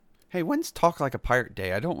Hey, when's Talk Like a Pirate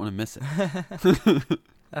Day? I don't want to miss it.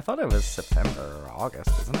 I thought it was September or August,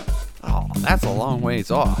 isn't it? Oh, that's a long ways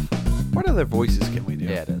off. What other voices can we do?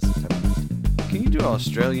 Yeah, it is September. Can you do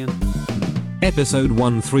Australian? Episode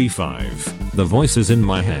 135. The voices in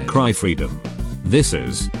my head cry freedom. This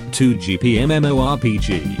is 2GP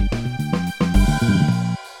MMORPG.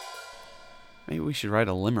 Maybe we should write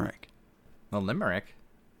a limerick. A limerick?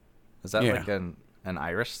 Is that Yeah. like an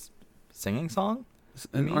Irish singing song?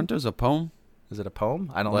 Aren't those a poem? Is it a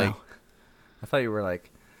poem? I don't Like- know. I thought you were like,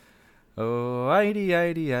 oh, idey,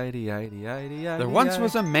 idey, idey, idey, idey, There once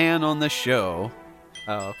was a man on the show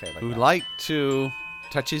Oh, okay. Like who that. liked to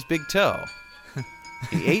touch his big toe.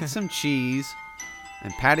 He ate some cheese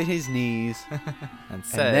and patted his knees, and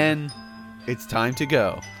said, and then it's time to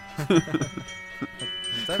go. Is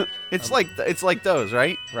that- It's like those,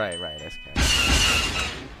 right? right, that's okay.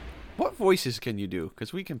 What voices can you do?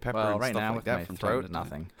 Because we can pepper Well, and right stuff now like with that my from throat, time to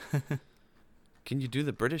time. nothing. Can you do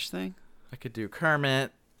the British thing? I could do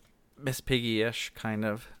Kermit, Miss Piggy-ish, kind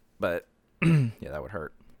of, but yeah, that would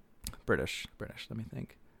hurt. British. Let me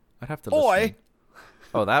think. I'd have to listen. Oi!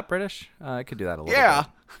 Oh, that British? I could do that a little Yeah.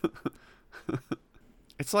 bit.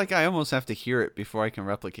 It's like I almost have to hear it before I can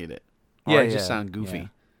replicate it. Or Yeah, I just yeah, sound goofy. yeah.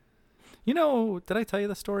 You know, did I tell you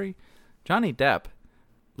the story? Johnny Depp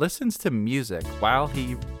listens to music while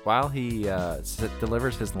he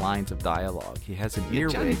delivers his lines of dialogue. He has an Yeah,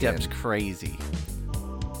 earwig Johnny Depp's in, crazy.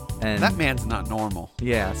 and That man's not normal.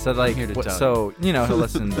 yeah, so like, here to tell so he'll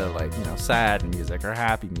listen to like sad music or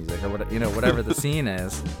happy music or whatever the scene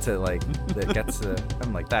is to like that gets to.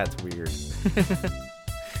 I'm like, that's weird.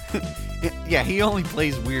 Yeah, he only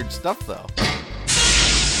plays weird stuff though.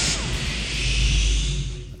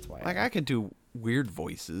 That's why. Like I could do weird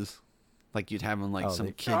voices, like you'd have in like some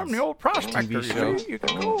like, kids. I'm the old prospector. TV show. You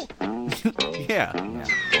can go. Yeah.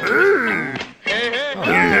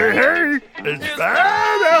 It's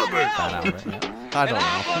Fat Albert. Fat Albert, yeah. I don't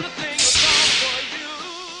know.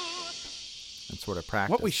 And sort of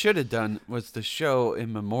practice. What we should have done was the show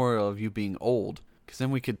in memorial of you being old, because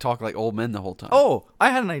then we could talk like old men the whole time. Oh, I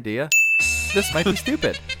had an idea. This might be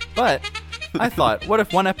stupid, but I thought, what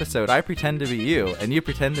if one episode I pretend to be you and you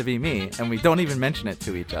pretend to be me, and we don't even mention it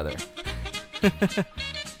to each other?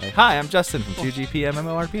 Like, hi, I'm Justin from 2GP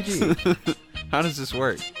MMORPG. How does this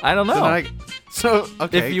work? I don't know. So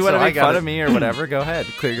okay. If you so want to I make fun gotta- of me or whatever, go ahead.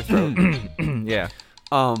 Clear your throat. Yeah.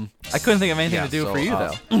 I couldn't think of anything Yeah, to do so, for you,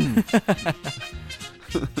 though.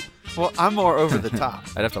 Well, I'm more over the top.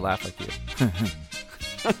 I'd have to laugh like you.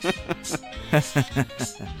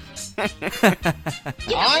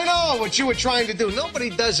 I know what you were trying to do. Nobody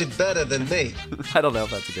does it better than me. I don't know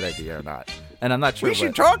if that's a good idea or not. And I'm not sure We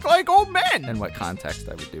should what, talk like old men. in what context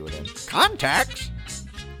I would do it in. Contacts?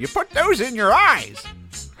 You put those in your eyes.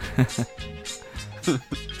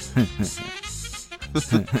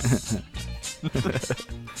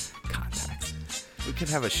 Context. We could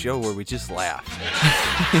have a show where we just laugh.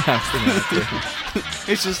 Yeah, I was thinking that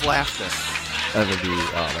too. It's just laughter. That would be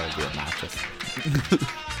obnoxious.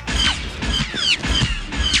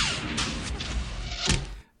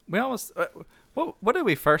 We almost. What did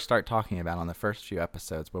we first start talking about on the first few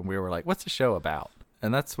episodes when we were like, "What's the show about?"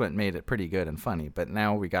 And that's what made it pretty good and funny. But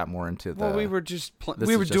now we got more into the. Well, we were just this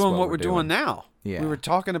we is were just doing what what we're we're doing doing. now. Yeah. We were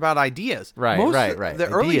talking about ideas. Right, right. The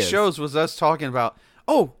early Ideas. shows was us talking about,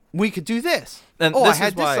 oh, we could do this. And oh, this I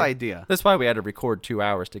had is why, this idea. That's why we had to record 2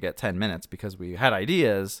 hours to get 10 minutes because we had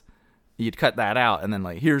ideas. You'd cut that out and then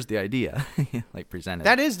like, here's the idea, like presented.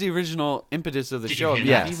 That is the original impetus of the show. If you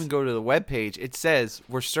Yes. even go to the webpage, it says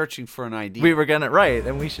we're searching for an idea. we were gonna write,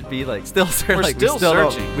 and we should be like still searching. We're Like, still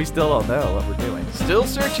searching. We still don't know what we're doing. Still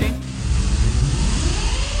searching.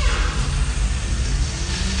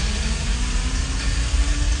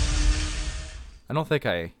 I don't think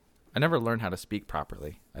I never learned how to speak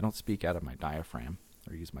properly. I don't speak out of my diaphragm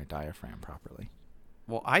or use my diaphragm properly.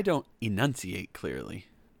 Well, I don't enunciate clearly.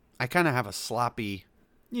 I kind of have a sloppy.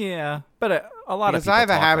 Yeah, but a lot of Because people I have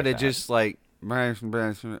a talk habit like of that. just like, I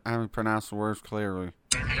haven't pronounced the words clearly.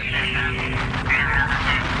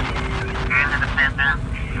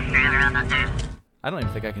 I don't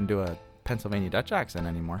even think I can do a Pennsylvania Dutch accent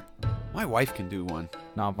anymore. My wife can do one.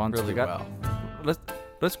 No, once Really we got,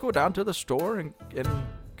 let's go down to the store and get some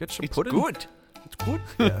It's pudding. good. It's good.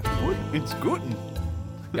 Yeah, good. It's good.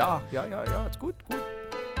 Yeah. It's good.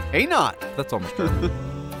 Hey, not. That's almost German.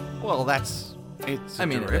 Well, it's a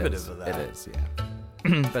derivative of that. It is, yeah.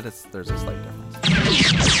 But there's a slight difference.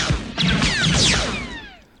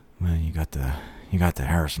 Well, you got the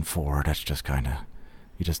Harrison Ford. That's just kind of,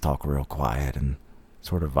 you just talk real quiet and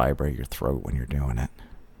sort of vibrate your throat when you're doing it.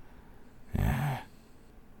 Yeah.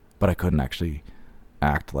 But I couldn't actually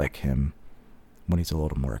act like him when he's a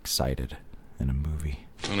little more excited in a movie.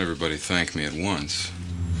 Don't everybody thank me at once.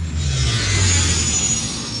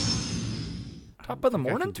 Top of the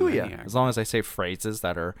morning to you. As long as I say phrases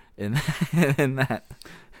that are in in that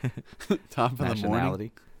Top of the morning.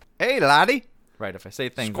 nationality. Hey, laddie. Right, if I say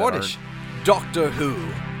things Scottish. that Doctor Who.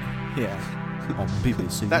 aren't... Yeah. On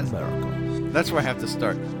BBC That's- America. That's where I have to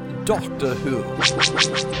start. Doctor Who.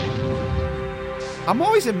 I'm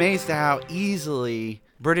always amazed at how easily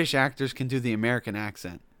British actors can do the American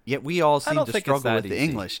accent. Yet we all seem don't to think it's struggle that with the easy.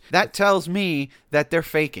 English. That tells me that they're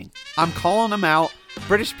faking. I'm calling them out.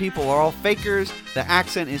 British people are all fakers. The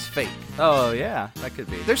accent is fake. Oh, yeah, that could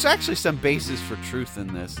be. There's actually some basis for truth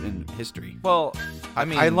in this in history. Well, I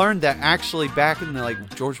mean... I learned that actually back in the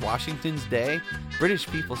George Washington's day, British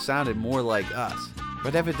people sounded more like us.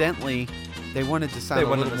 But evidently, they wanted to sound They a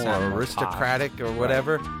wanted little to more sound more aristocratic or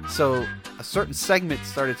whatever. So a certain segment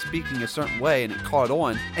started speaking a certain way and it caught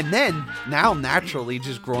on. And then, now naturally,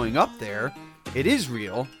 just growing up there, it is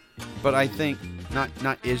real. But I think not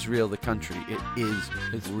Israel, the country.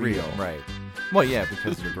 It's real. Right. Well, yeah,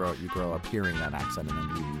 because you grow up hearing that accent and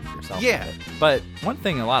then you use yourself. Yeah. with it. But one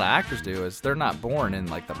thing a lot of actors do is they're not born in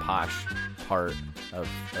the posh part of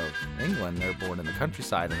England. They're born in the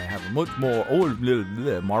countryside and they have a much more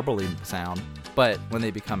marbly sound. But when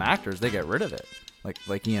they become actors, they get rid of it.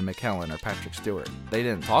 Like Ian McKellen or Patrick Stewart. They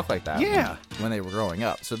didn't talk like that Yeah. when they were growing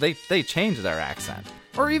up. So they changed their accent.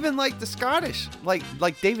 Or even the Scottish, like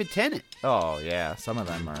David Tennant. Oh, yeah. Some of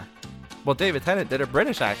them are. Well, David Tennant did a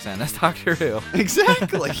British accent as Doctor Who.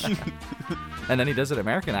 Exactly. And then he does an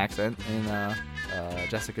American accent in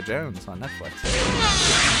Jessica Jones on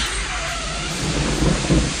Netflix.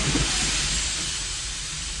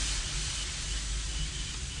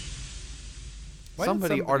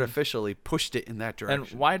 Somebody artificially pushed it in that direction.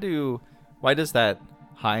 And why does that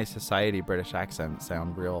high society British accent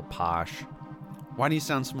sound real posh? Why do you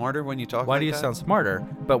sound smarter when you talk Why like do you that? sound smarter?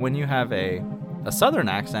 But when you have a southern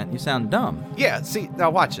accent, you sound dumb. Yeah, see,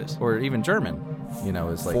 now watch this. Or even German,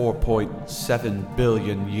 is like... 4.7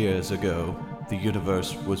 billion years ago, the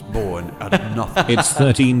universe was born out of nothing. It's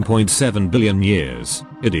 13.7 billion years,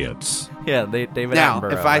 idiots. Yeah, David Now,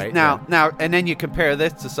 Attenborough, if I right? now, and then you compare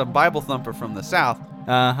this to some Bible thumper from the South.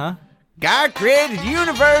 Uh-huh. God created the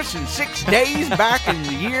universe in 6 days back in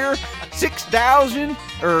the year 6,000.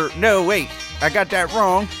 Or no, wait, I got that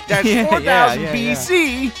wrong. That's 4,000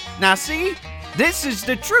 BC. Now, see, this is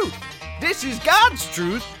the truth. This is God's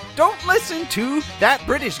truth. Don't listen to that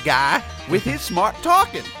British guy with his smart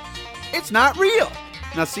talking. It's not real.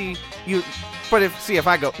 Now, see, if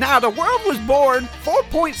I go, now the world was born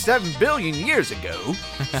 4.7 billion years ago.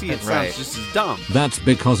 See, it sounds Right. just as dumb. That's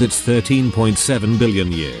because it's 13.7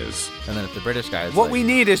 billion years. And then if the British guy is What like, we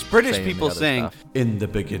need is British saying the people other saying, stuff. "In the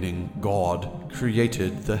beginning, God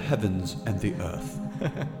created the heavens and the earth."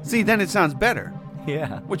 See, then it sounds better.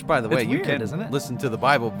 Yeah. Which, by the way, It's you weird, can isn't it? listen to the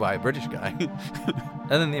Bible by a British guy.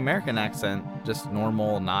 And then the American accent, just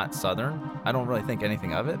normal, not Southern. I don't really think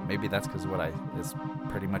anything of it. Maybe that's because is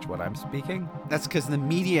pretty much what I'm speaking. That's because the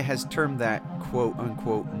media has termed that "quote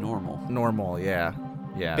unquote" normal. Normal, yeah,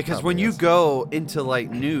 yeah. Because probably when you is. go into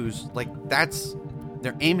news,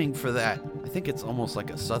 they're aiming for that. I think it's almost like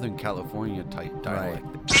a Southern California type dialect.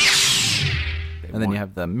 And then you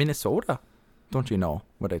have the Minnesota, don't you know,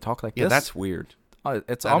 where they talk like Yeah, this? that's weird.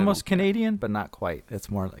 It's I don't almost know. Canadian, but not quite. It's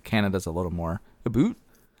more like Canada's a little more a boot.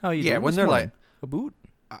 How you Yeah, doing when this they're morning? like- a boot.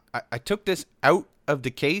 I took this out of the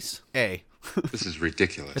case. Hey, This is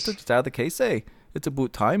ridiculous. It's just out of the case. It's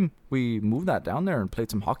about time we moved that down there and played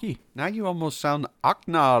some hockey. now you almost sound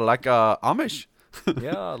Akna like Amish.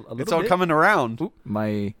 Yeah, a little It's all bit. coming around. Oop,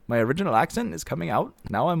 my original accent is coming out.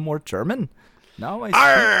 Now I'm more German. Now I speak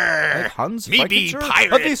Arr, like Hans me be Falkenschurz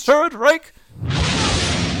pirate. of the Third Reich.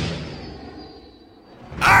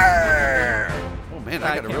 Arr! Oh man,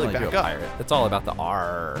 I gotta can't really do a back up. pirate. It's all about the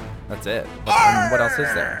R. That's it. What else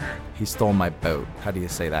is there? He stole my boat. How do you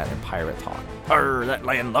say that in pirate talk? Arr, that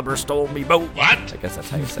landlubber stole me boat. What? I guess that's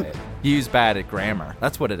how you say it. You use bad at grammar.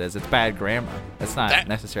 That's what it is. It's bad grammar. It's not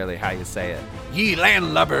necessarily how you say it. Ye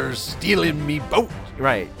landlubbers stealing me boat,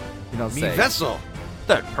 Right. You don't me say vessel.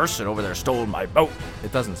 That person over there stole my boat.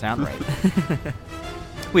 it. Doesn't sound right.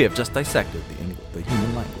 We have just dissected the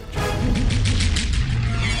human language.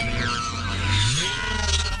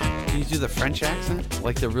 Can you do the French accent?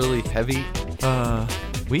 Like the really heavy,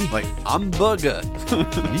 We. like hamburger.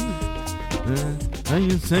 How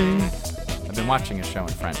you say? I've been watching a show in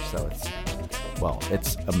French, so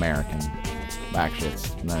it's American. Actually,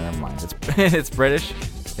 never mind. It's British,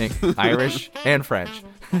 Irish, and French.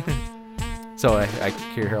 So I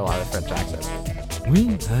hear a lot of French accents.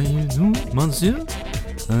 Oui, how you do, monsieur?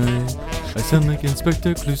 I sound like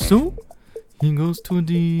Inspector Clouseau. He goes to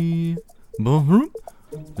the bathroom.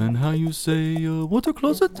 And how you say water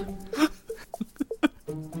closet?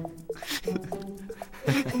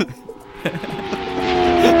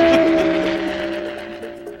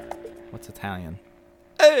 What's Italian?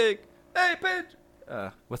 Hey,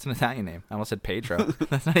 Pedro. What's an Italian name? I almost said Pedro.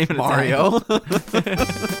 That's not even Mario.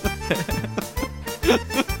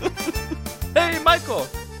 Hey, Michael,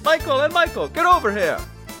 get over here.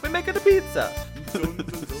 We're making the pizza.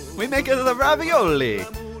 We make it the ravioli.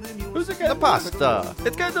 Who's it The getting? pasta.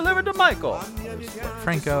 It's getting delivered to Michael.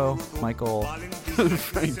 Franco, Michael,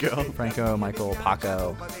 Franco. Michael,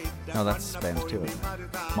 Paco. No, that's Spanish too, isn't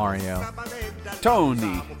it? Mario.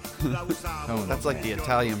 Tony. Tony. That's like the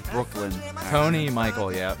Italian Brooklyn. Tony,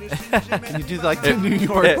 Michael, yeah. Can you do like the New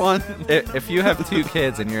York one? If you have two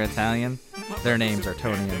kids and you're Italian, their names are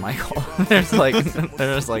Tony and Michael. there's like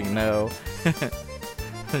no.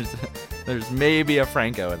 there's maybe a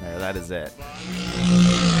Franco in there. That is it.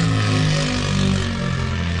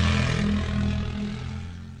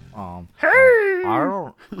 Hey!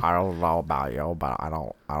 I don't know about you, but I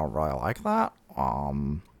don't really like that. It's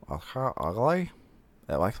kind of ugly.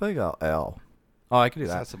 It makes me go ill. Oh, I could do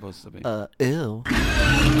What's that that. supposed to be? Ew.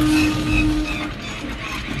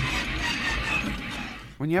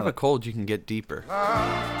 When you have a cold, you can get deeper.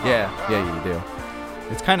 Yeah, you do.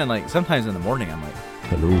 It's kind of like sometimes in the morning I'm like,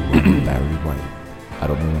 Hello, I'm Barry White. I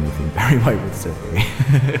don't know anything Barry White would say.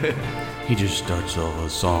 He just starts all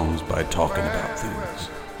his songs by talking about things.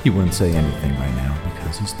 He wouldn't say anything right now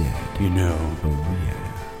because he's dead. You know, Oh, yeah.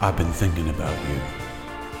 I've been thinking about you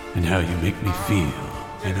and how you make me feel.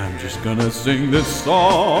 And I'm just gonna sing this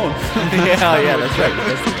song. yeah, that's right.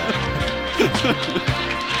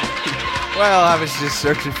 Well, I was just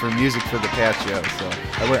searching for music for the patio, so.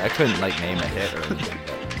 I couldn't like name a hit or anything.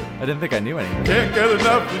 But I didn't think I knew anything. Can't get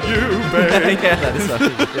enough of you, babe. yeah, that is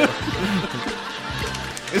something.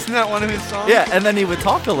 Isn't that one of his songs? Yeah, and then he would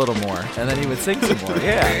talk a little more, and then he would sing some more.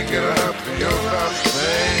 Yeah.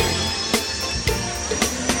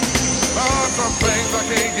 Some things I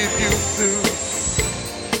can't get used to,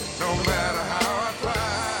 no matter how I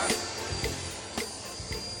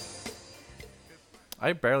try.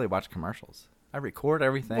 I barely watch commercials. I record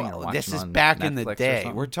everything. or Well, watch this them is on back in the Netflix or day.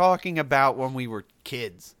 something. We're talking about when we were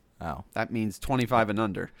kids. Oh, That means 25 and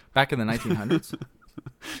under. back in the 1900s.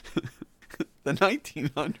 The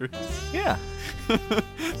 1900s. Yeah.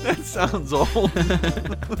 That sounds old.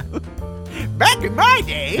 Back in my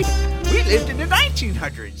day, we lived in the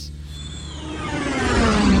 1900s.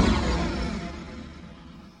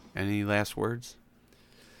 Any last words?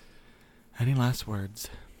 Any last words?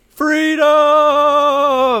 Freedom.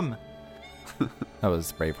 That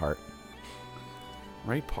was Braveheart.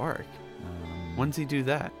 Ray Park. When's he do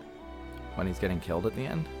that? When he's getting killed at the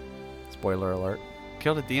end. Spoiler alert.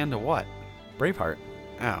 Killed at the end of what? Braveheart.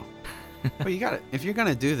 Oh. Well, you got to if you're going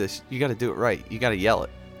to do this, you got to do it right. You got to yell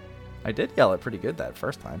it. I did yell it pretty good that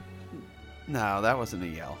first time. No, that wasn't a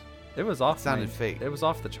yell. It was off. Sounded fake. It was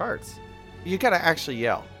off the charts. You got to actually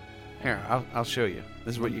yell. Here, I'll show you.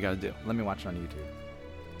 This is what you got to do. Let me watch it on YouTube.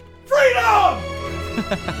 Freedom!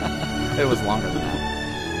 It was longer than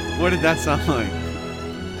that. What did that sound like?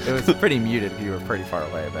 It was pretty muted. You were pretty far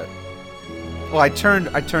away, but Well, I turned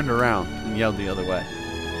around and yelled the other way.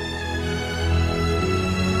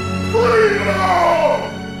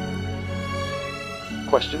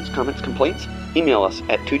 Questions, comments, complaints? Email us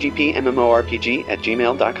at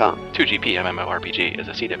 2gpmmorpg@gmail.com. 2GP MMORPG is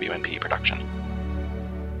a CWNP production.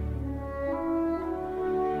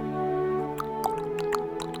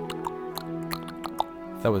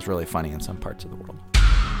 that was really funny in some parts of the world.